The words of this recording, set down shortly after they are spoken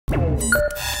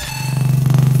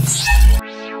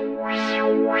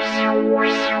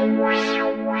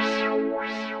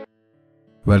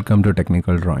Welcome to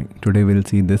technical drawing. Today we'll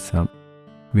see this sum.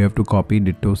 We have to copy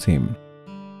ditto same,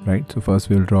 right? So first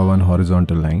we'll draw one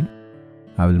horizontal line.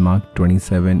 I will mark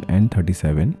 27 and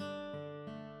 37.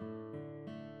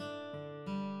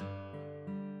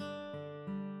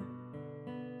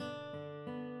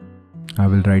 I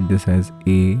will write this as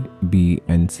A, B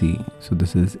and C. So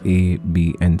this is A,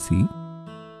 B and C.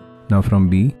 Now from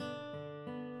B,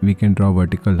 we can draw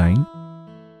vertical line.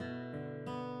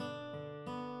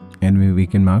 And we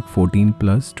can mark 14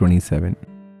 plus 27.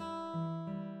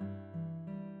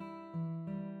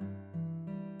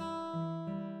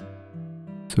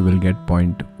 So we'll get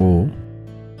point O.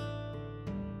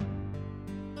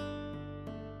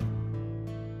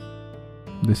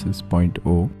 This is point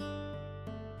O.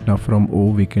 Now from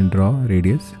O we can draw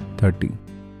radius 30.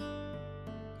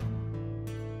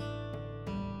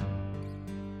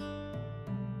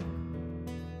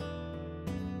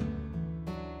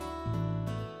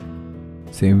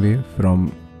 Same way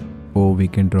from O we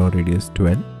can draw radius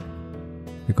 12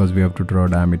 because we have to draw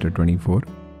diameter 24.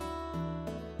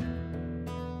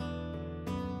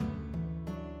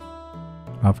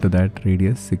 After that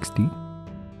radius 60.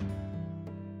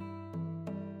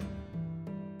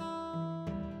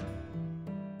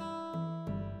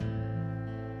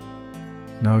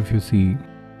 Now if you see,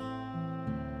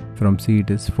 from C it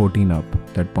is 14 up,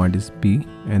 that point is P,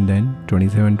 and then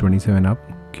 27 up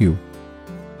Q.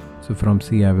 So from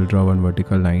C I will draw one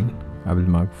vertical line. I will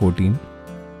mark 14,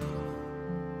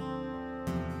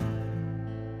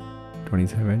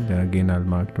 27, then again I'll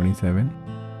mark 27.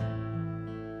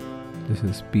 This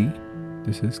is P,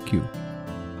 this is Q.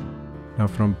 Now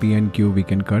from P and Q we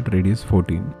can cut radius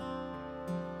 14.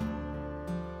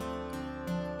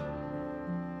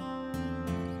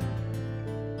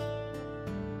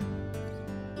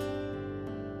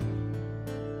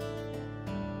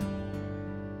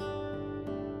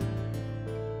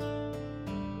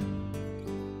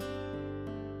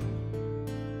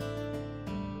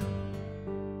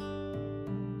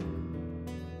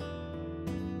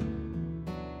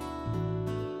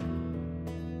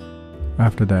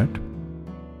 After that,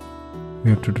 we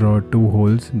have to draw two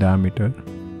holes, diameter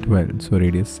 12, so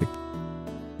radius 6.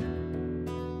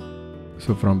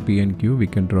 So from P and Q we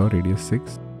can draw radius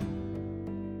 6.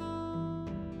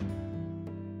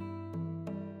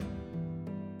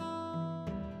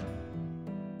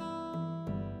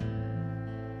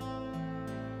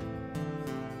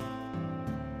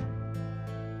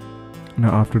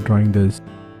 Now after drawing this,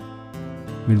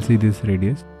 we'll see this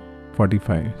radius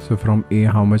 45. So from A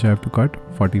how much I have to cut?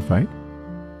 45.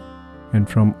 And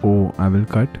from O I will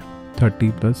cut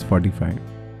 30 plus 45.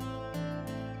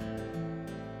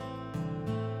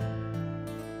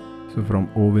 So from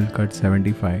O we'll cut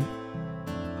 75.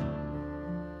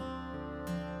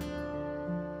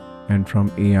 And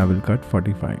from A I will cut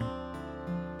 45.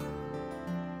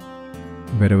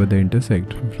 Wherever they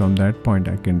intersect, from that point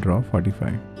I can draw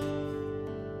 45.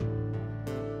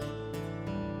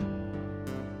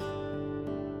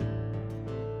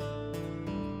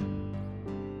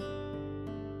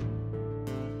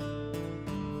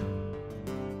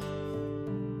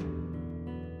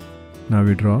 Now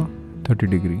we draw 30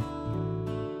 degree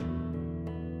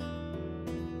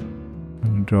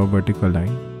and draw vertical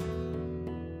line.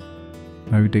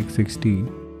 Now we take 60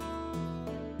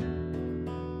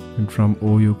 and from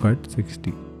O you cut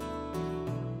 60.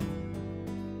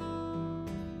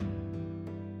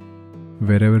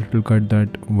 Wherever it will cut that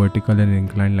vertical and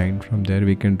inclined line, from there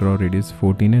we can draw radius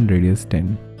 14 and radius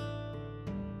 10.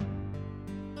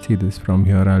 See this, from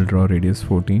here I'll draw radius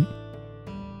 14.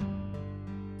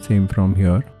 Same from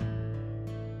here.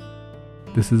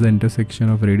 This is the intersection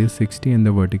of radius 60 and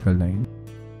the vertical line.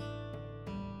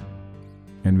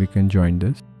 And we can join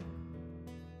this.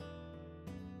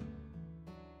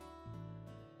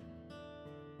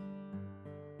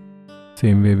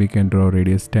 Same way we can draw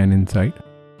radius 10 inside.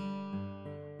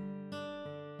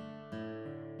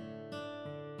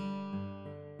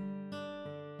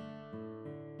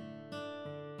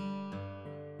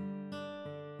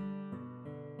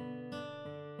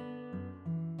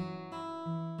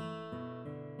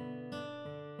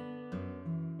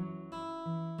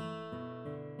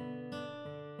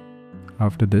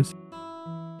 After this,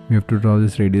 we have to draw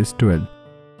this radius 12.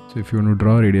 So if you want to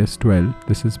draw radius 12,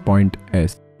 this is point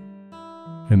S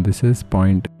and this is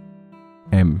point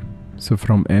M. So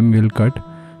from M we'll cut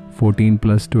 14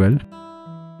 plus 12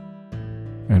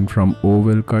 and from O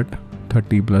we'll cut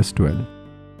 30 plus 12.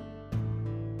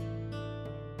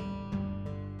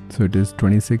 So it is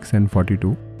 26 and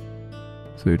 42.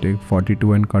 So you take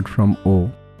 42 and cut from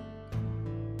O,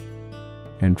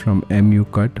 and from M you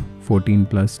cut 14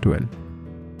 plus 12,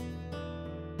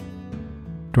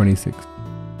 26.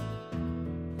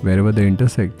 Wherever they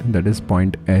intersect, that is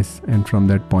point S, and from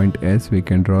that point S we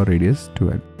can draw radius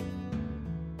 12.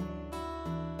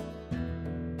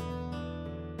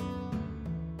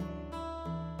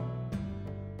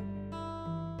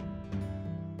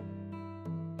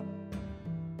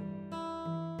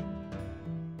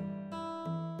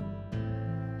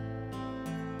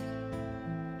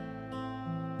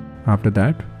 After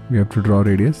that, we have to draw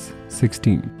radius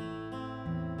 16.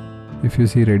 If you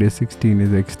see, radius 16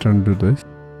 is external to this.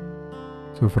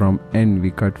 So from N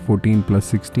we cut 14 plus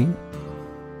 16,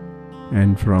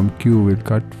 and from Q we'll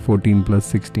cut 14 plus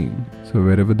 16. So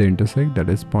wherever they intersect, that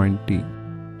is point T.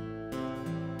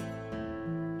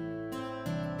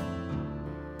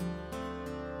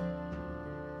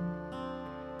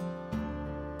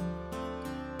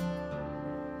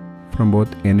 From both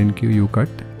N and Q you cut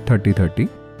 30, 30.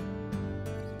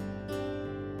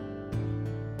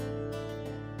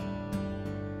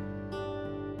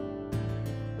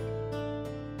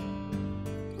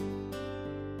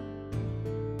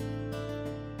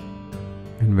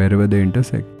 And wherever they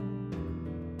intersect,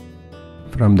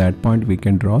 from that point we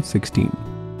can draw 16.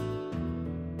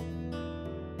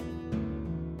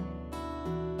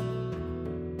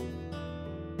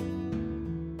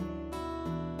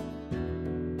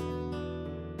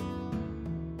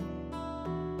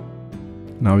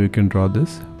 Now you can draw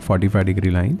this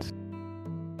 45-degree lines.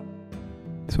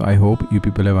 So I hope you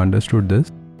people have understood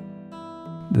this.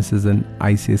 This is an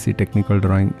ICSE technical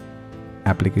drawing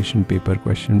application paper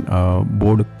question,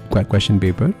 board question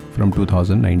paper from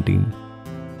 2019.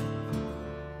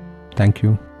 Thank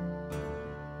you.